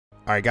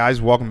Alright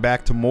guys, welcome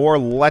back to more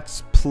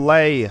Let's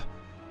Play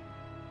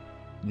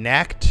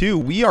Knack 2.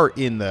 We are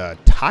in the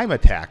time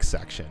attack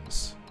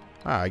sections.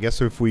 I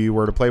guess if we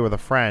were to play with a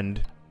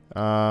friend,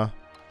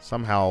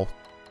 somehow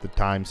the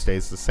time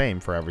stays the same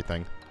for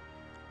everything.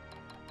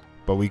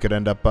 But we could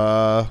end up,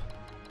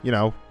 you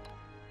know,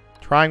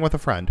 trying with a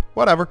friend.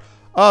 Whatever.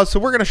 So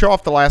we're going to show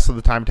off the last of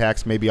the time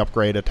attacks, maybe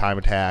upgrade a time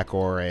attack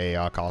or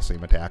a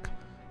Coliseum attack.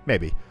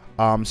 Maybe.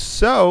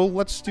 So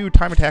let's do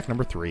time attack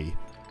number 3.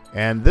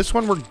 And this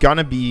one we're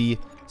gonna be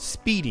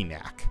speedy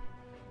Knack.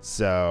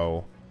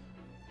 So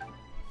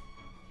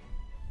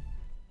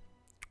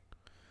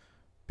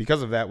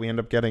because of that, we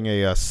end up getting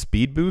a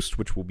speed boost,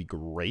 which will be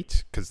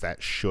great because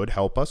that should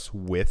help us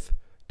with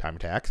time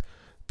attacks.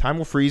 Time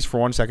will freeze for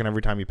 1 second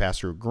every time you pass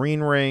through a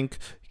green ring.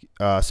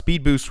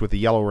 Speed boost with the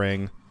yellow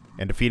ring,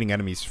 and defeating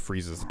enemies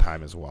freezes the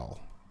time as well.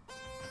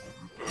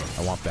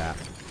 I want that.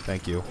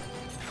 Thank you.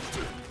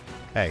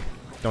 Hey,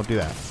 don't do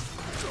that.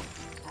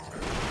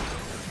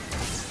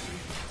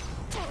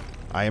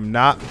 I am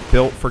not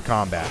built for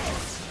combat.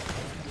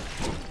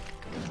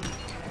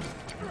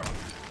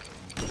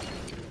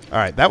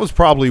 Alright, that was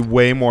probably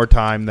way more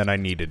time than I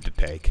needed to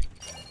take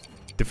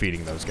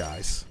defeating those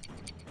guys.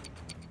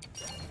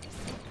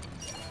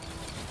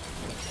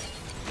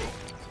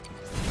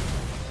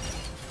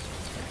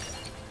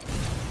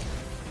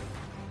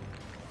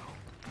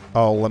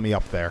 Oh, let me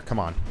up there. Come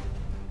on.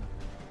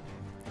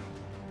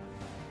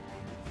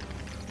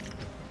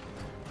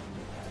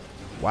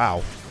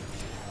 Wow.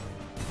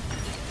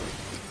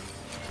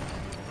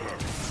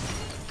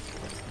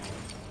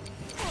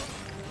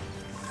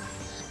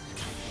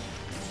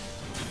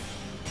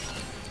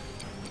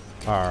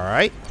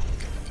 Alright.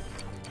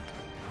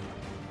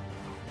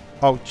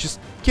 Oh, just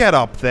get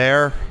up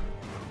there.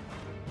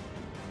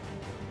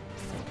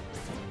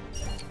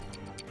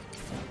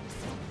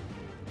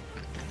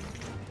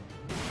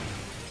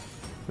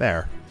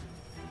 There.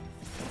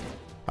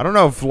 I don't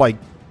know if, like...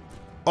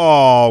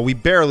 Oh, we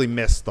barely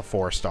missed the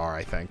 4-star,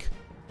 I think.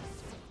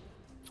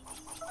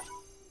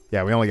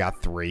 Yeah, we only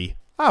got 3.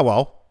 Ah,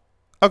 well.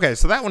 Okay,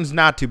 so that one's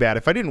not too bad.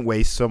 If I didn't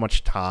waste so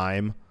much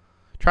time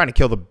trying to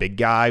kill the big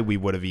guy, we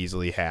would have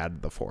easily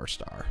had the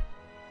 4-star.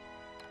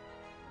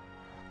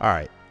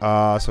 Alright,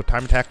 so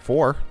time attack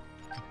 4.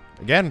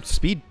 Again,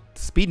 speed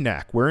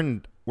Knack. We're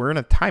in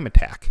a time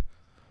attack.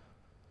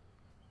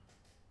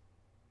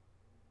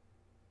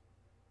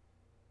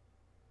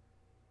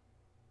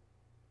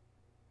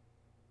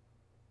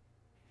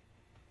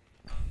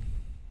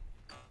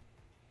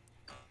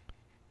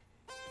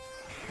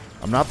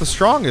 I'm not the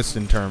strongest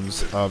in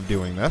terms of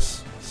doing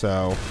this,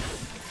 so...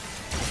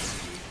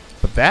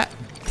 But that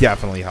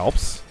definitely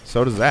helps.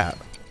 So does that.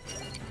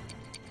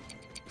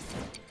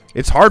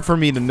 It's hard for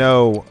me to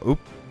know... Oop,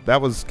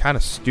 that was kind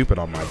of stupid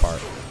on my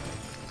part.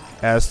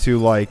 As to,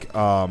 like,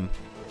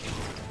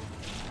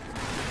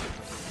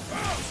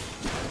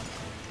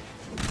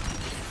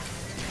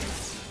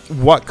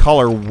 what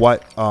color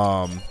what,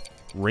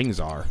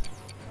 rings are.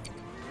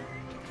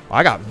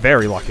 I got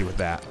very lucky with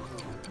that.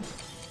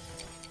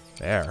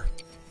 There.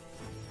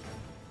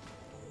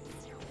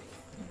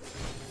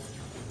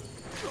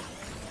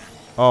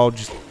 Oh,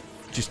 just,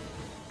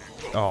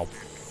 oh,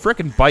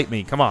 frickin' bite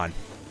me. Come on.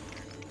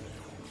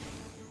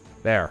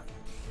 There.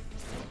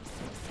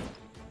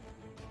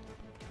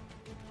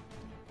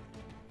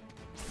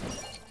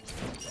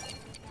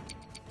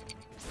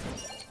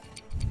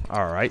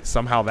 Alright,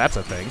 somehow that's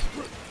a thing.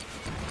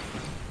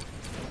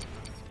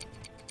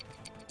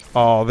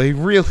 Oh, they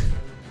really...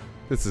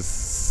 This is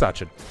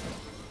such a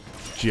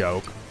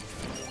joke.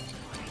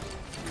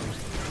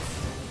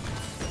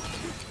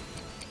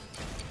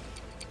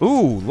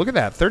 Ooh, look at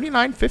that.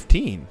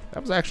 39-15.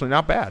 That was actually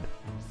not bad.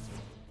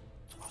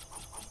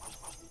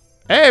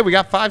 Hey, we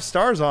got 5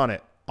 stars on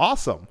it.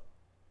 Awesome.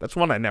 That's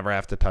one I never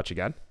have to touch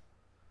again.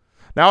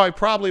 Now, I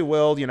probably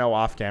will, you know,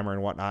 off camera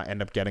and whatnot,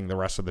 end up getting the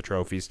rest of the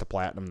trophies to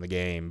platinum the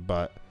game,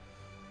 but...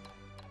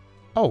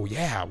 Oh,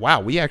 yeah.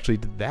 Wow, we actually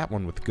did that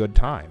one with good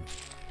time.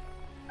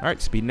 All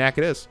right, speed Knack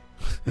it is.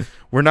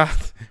 We're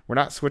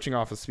not switching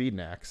off of speed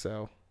Knack,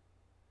 so...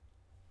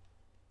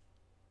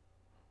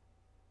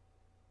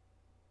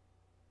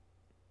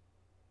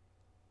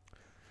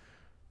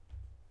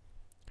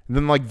 And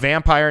then, like,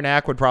 Vampire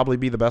Knack would probably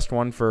be the best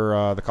one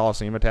for the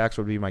Coliseum attacks,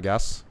 would be my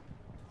guess.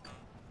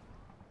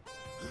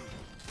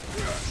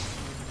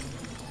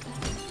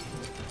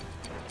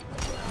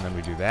 And then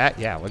we do that.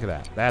 Yeah, look at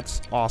that.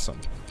 That's awesome.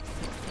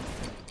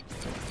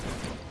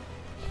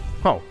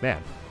 Oh,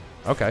 man.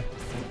 Okay.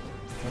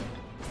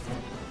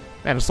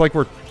 Man, it's like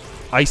we're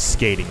ice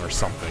skating or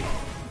something.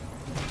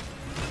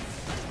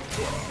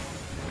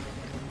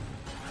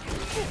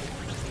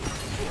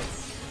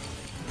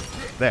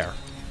 There.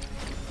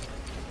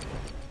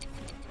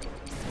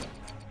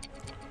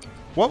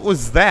 What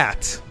was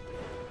that?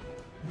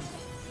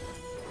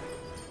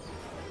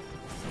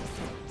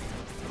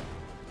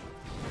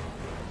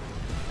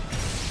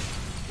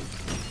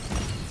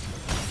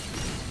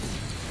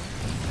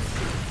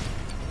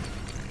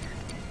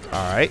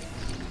 All right.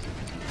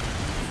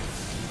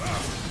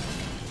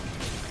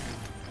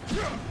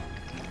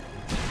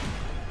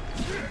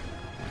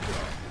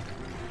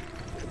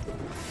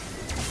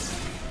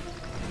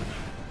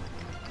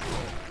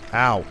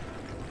 Ow.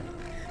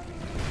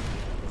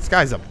 This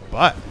guy's a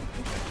butt.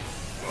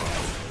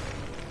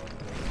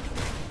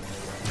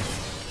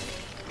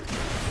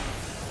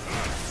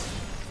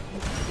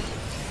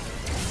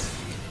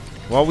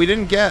 Well, we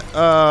didn't get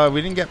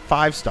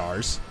 5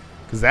 stars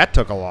because that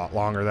took a lot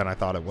longer than I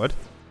thought it would.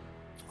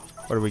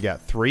 What do we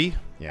get? 3?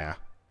 Yeah.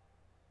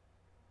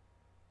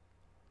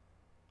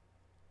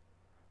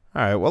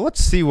 All right. Well,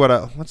 let's see what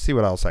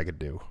else I could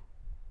do.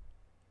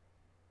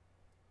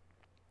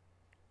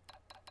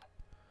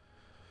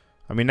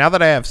 I mean, now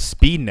that I have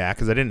speed Knack,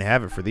 because I didn't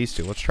have it for these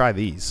two, let's try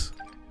these.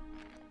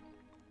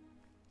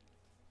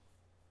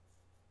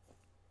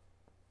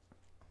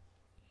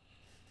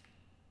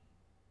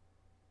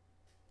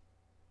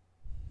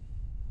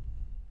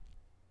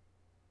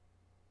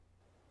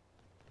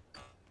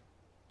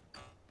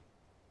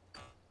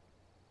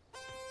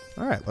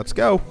 All right, let's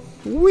go.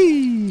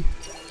 Whee!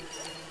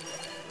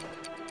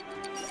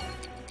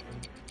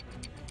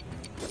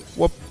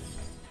 Whoop.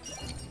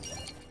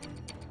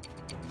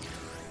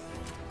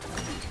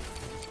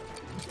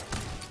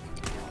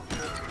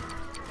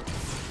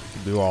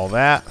 Do all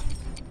that.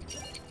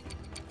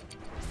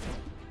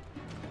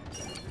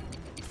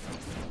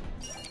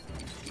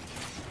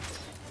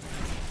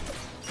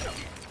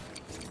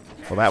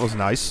 Well, that was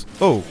nice.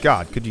 Oh,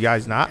 God. Could you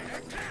guys not?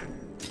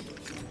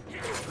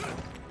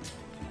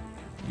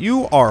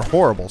 You are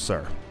horrible,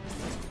 sir.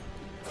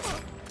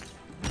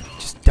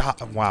 Just die.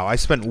 Wow, I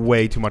spent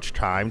way too much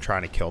time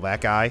trying to kill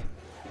that guy.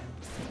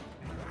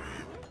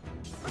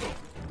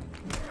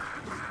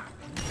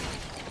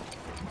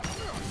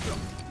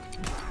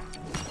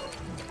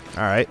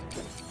 Alright.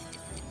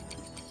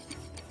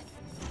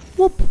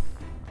 Whoop.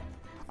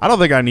 I don't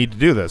think I need to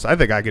do this. I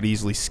think I could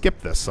easily skip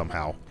this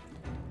somehow.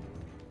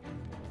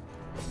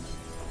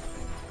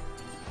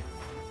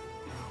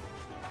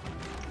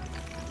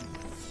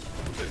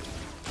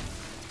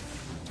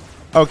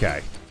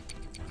 Okay.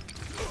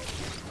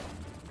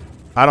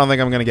 I don't think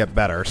I'm going to get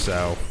better,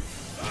 so...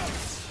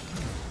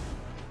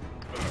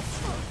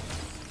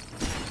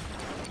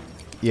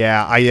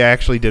 Yeah, I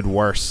actually did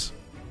worse.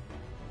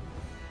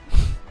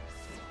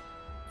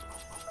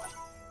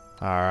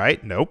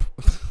 Alright, nope.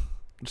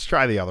 Let's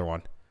try the other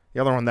one.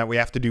 The other one that we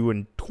have to do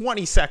in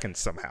 20 seconds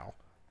somehow.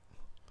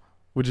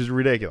 Which is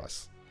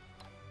ridiculous.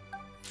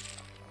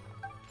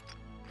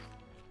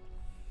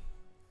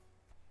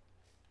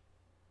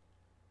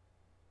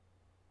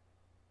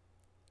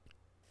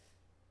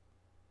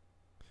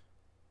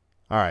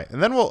 Alright,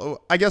 and then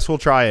I guess we'll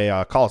try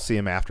a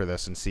Coliseum after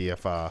this and see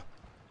if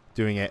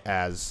doing it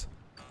as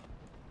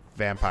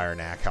Vampire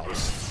Knack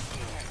helps.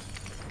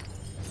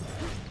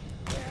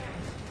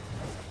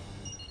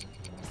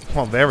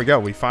 Well, there we go.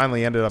 We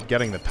finally ended up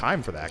getting the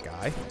time for that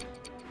guy.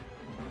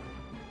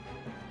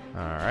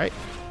 Alright.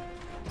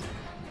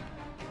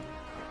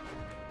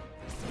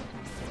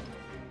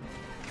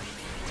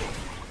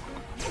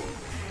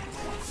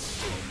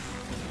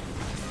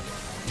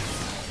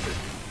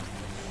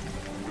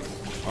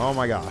 Oh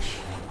my gosh.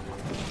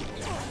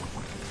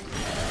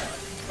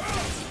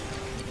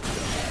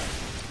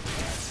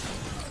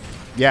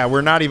 Yeah,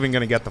 we're not even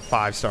going to get the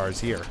 5 stars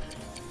here.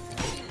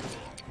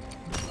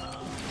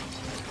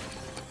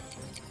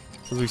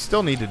 Because we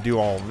still need to do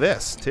all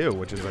this, too,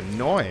 which is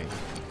annoying.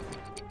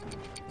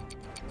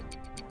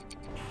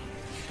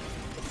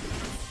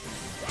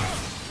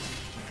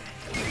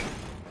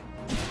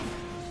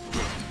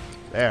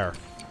 There.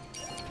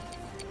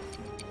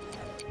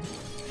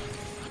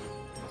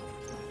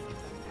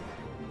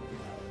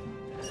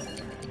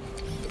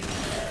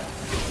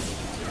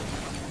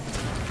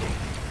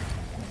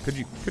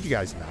 Could you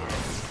guys not?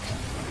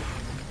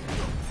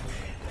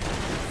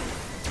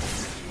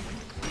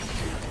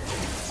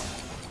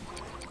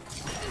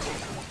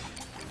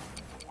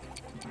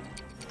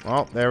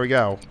 Well, there we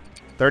go.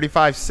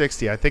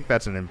 3560. I think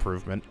that's an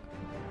improvement.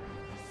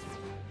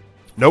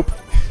 Nope.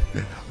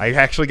 I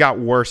actually got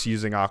worse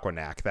using Aqua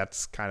Knack.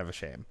 That's kind of a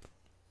shame.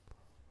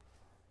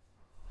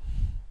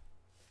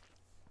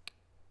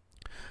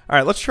 All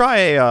right, let's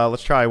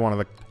try one of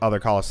the other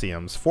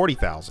Coliseums.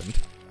 40,000.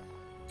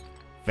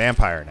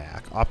 Vampire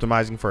Knack.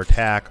 Optimizing for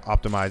attack.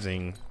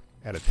 Optimizing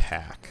at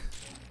attack.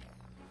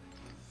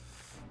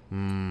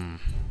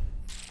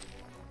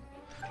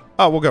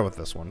 Oh, we'll go with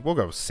this one. We'll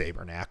go with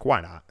Saber Knack.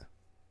 Why not?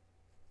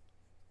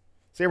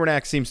 Saber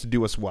Knack seems to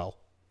do us well.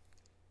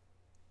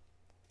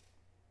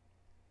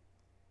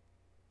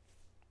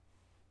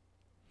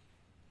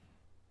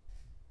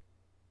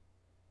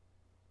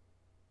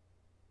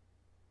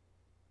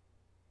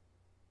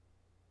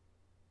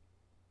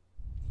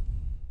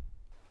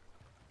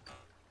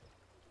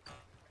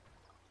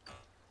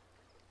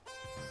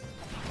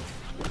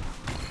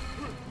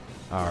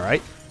 All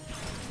right.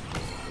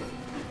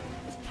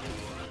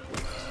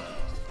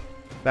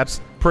 That's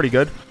pretty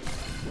good.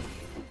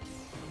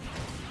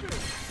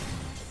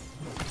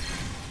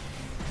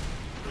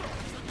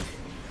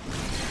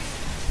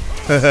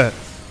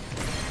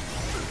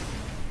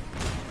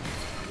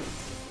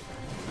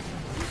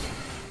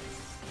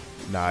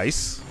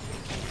 Nice.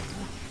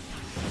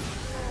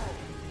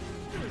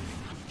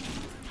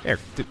 There,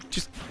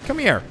 just Come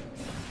here.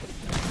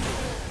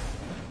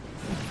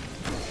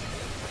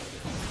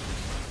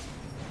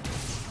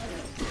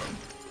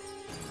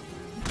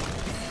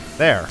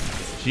 There.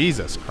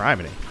 Jesus,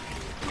 criminy.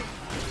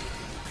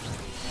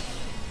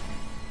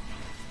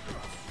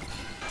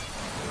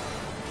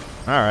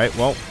 Alright,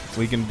 well,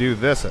 we can do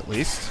this at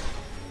least.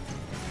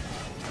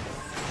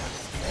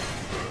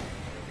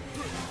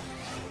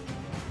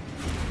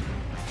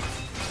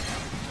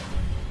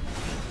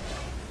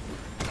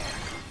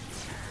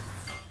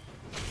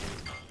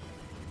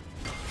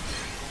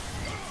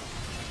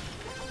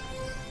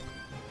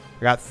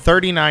 I got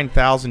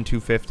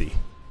 39,250.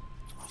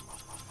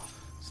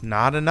 It's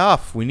not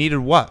enough. We needed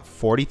what?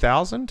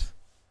 40,000?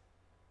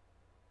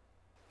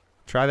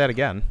 Try that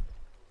again.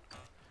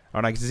 Oh,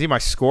 and I can see my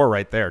score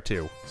right there,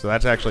 too. So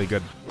that's actually a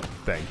good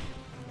thing.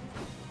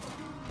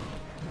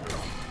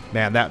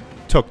 Man, that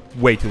took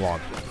way too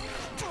long.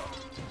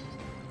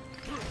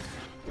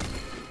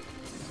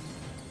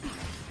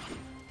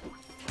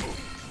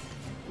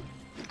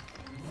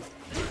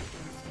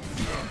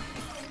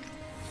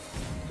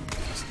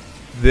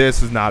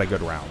 This is not a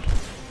good round.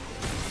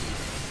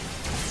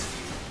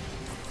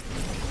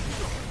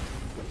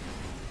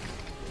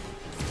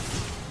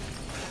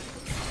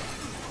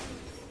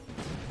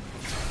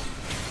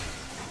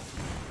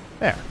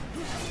 There.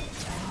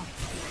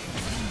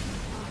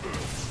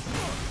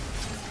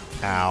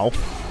 Ow.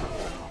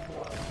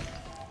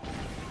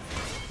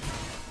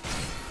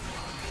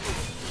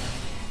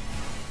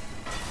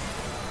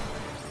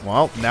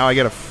 Well, now I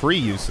get a free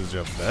usage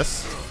of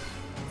this.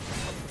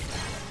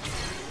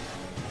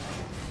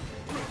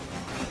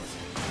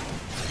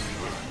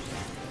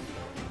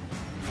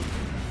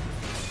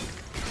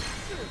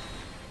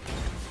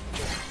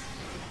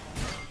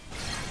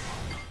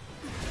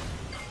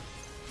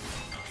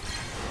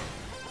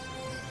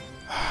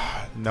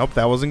 Nope,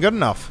 that wasn't good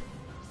enough.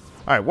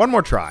 Alright, one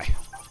more try.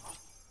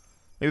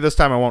 Maybe this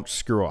time I won't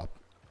screw up.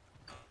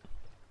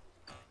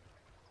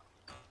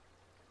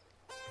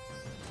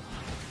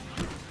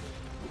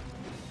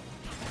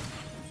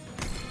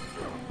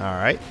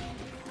 Alright.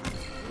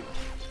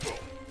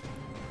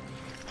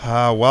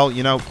 Well,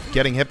 you know,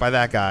 getting hit by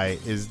that guy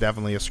is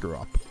definitely a screw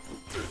up.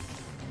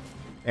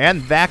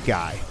 And that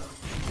guy.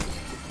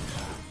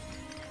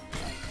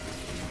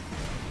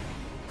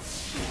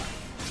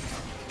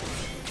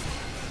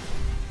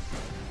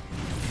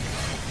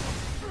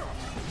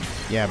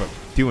 Yeah, but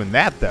doing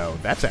that, though,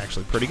 that's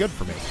actually pretty good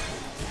for me.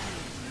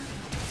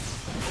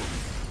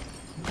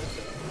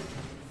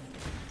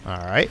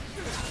 Alright.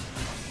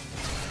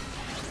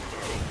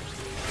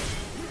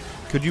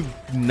 Could you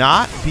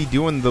not be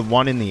doing the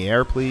one in the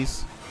air,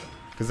 please?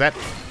 Because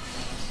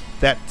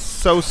that's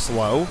so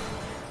slow.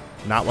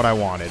 Not what I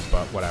wanted,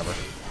 but whatever.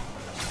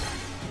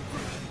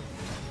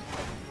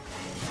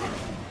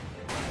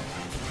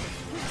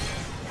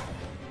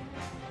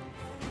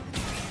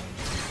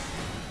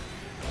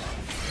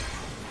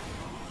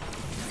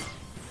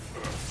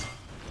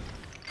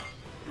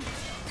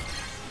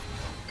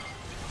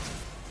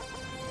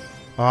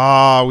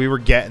 Oh, we were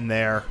getting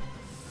there.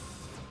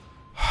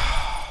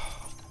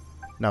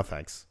 No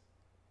thanks.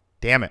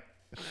 Damn it.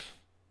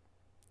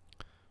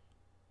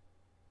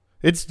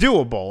 It's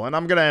doable, and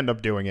I'm going to end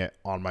up doing it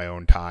on my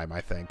own time,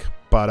 I think.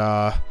 But,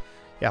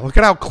 yeah, look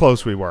at how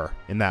close we were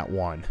in that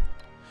one.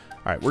 All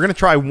right, we're going to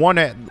try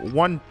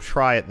one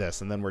try at this,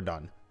 and then we're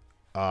done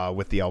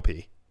with the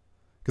LP.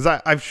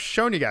 Because I've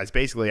shown you guys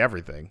basically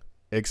everything,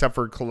 except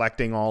for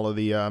collecting all of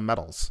the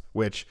medals,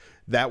 which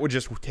that would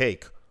just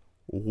take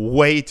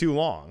way too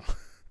long.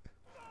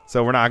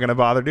 So we're not going to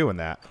bother doing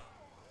that.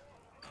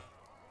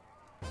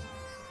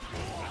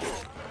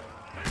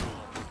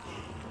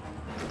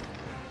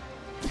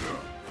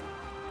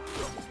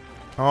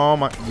 Oh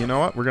my, you know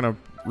what? We're going to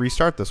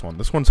restart this one.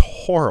 This one's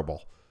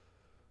horrible.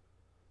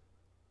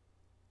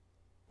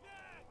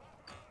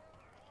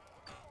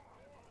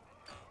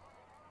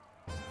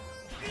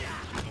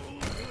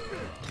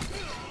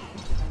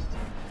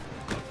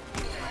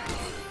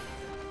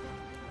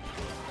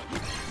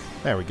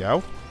 There we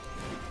go.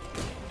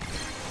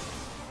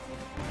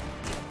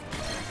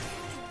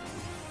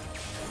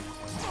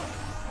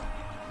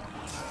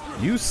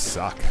 You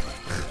suck.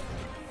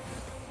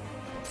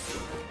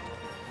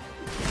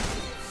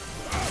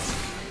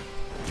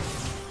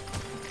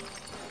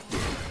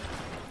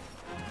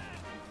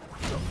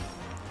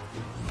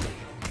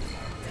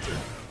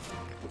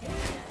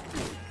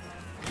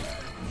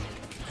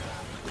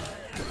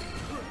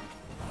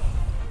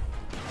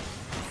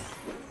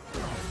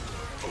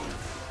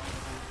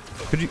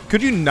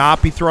 Could you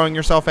not be throwing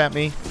yourself at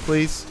me,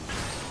 please?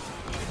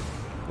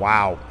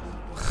 Wow.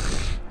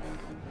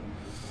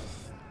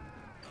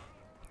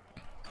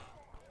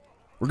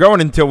 We're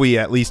going until we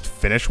at least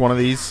finish one of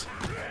these.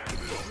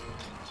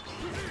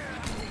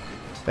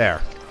 There.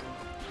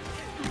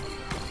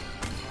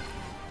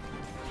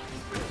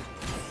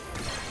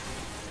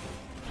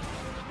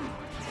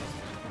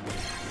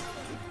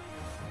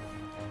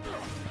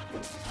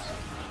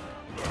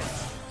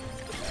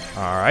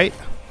 All right.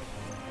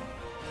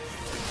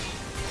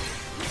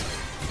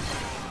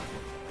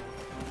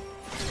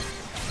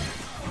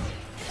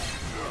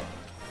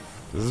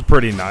 This is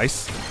pretty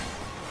nice.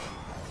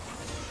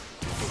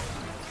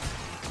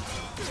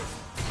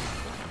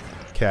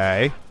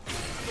 Okay.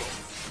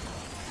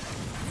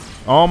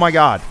 Oh my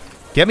god.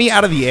 Get me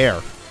out of the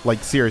air.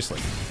 Like, seriously.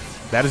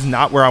 That is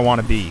not where I want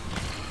to be.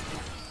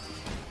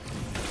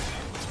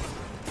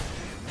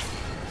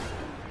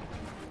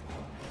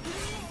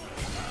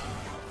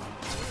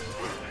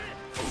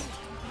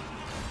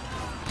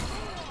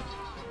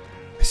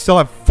 I still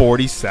have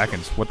 40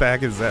 seconds. What the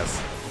heck is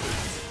this?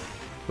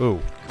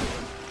 Ooh.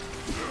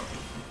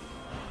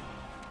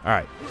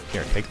 Alright.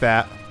 Here, take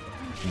that.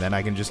 And then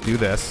I can just do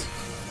this.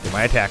 Get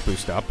my attack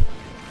boost up.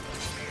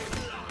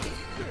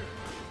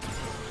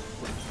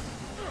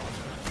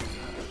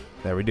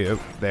 There we do.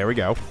 There we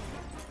go.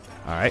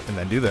 Alright, and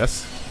then do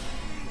this.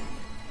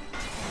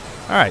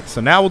 Alright,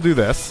 so now we'll do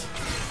this.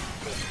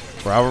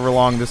 For however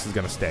long this is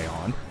going to stay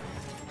on.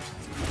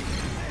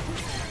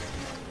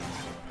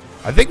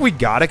 I think we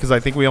got it because I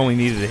think we only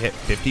needed to hit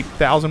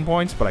 50,000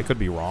 points, but I could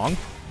be wrong.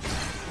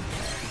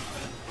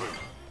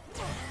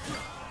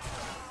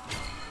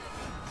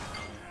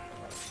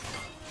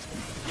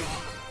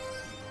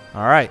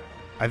 Alright,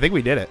 I think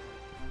we did it.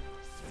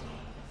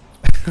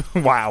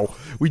 Wow,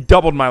 we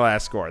doubled my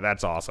last score.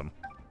 That's awesome.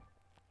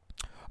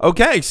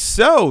 Okay,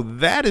 so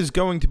that is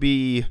going to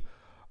be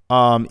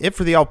it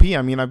for the LP.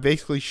 I mean, I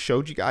basically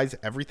showed you guys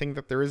everything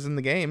that there is in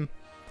the game.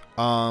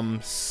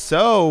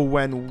 So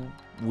when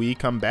we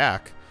come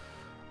back,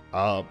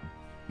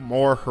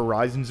 more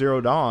Horizon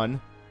Zero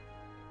Dawn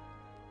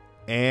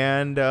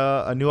and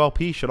a new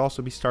LP should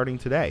also be starting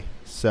today.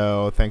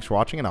 So thanks for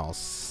watching, and I'll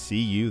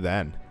see you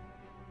then.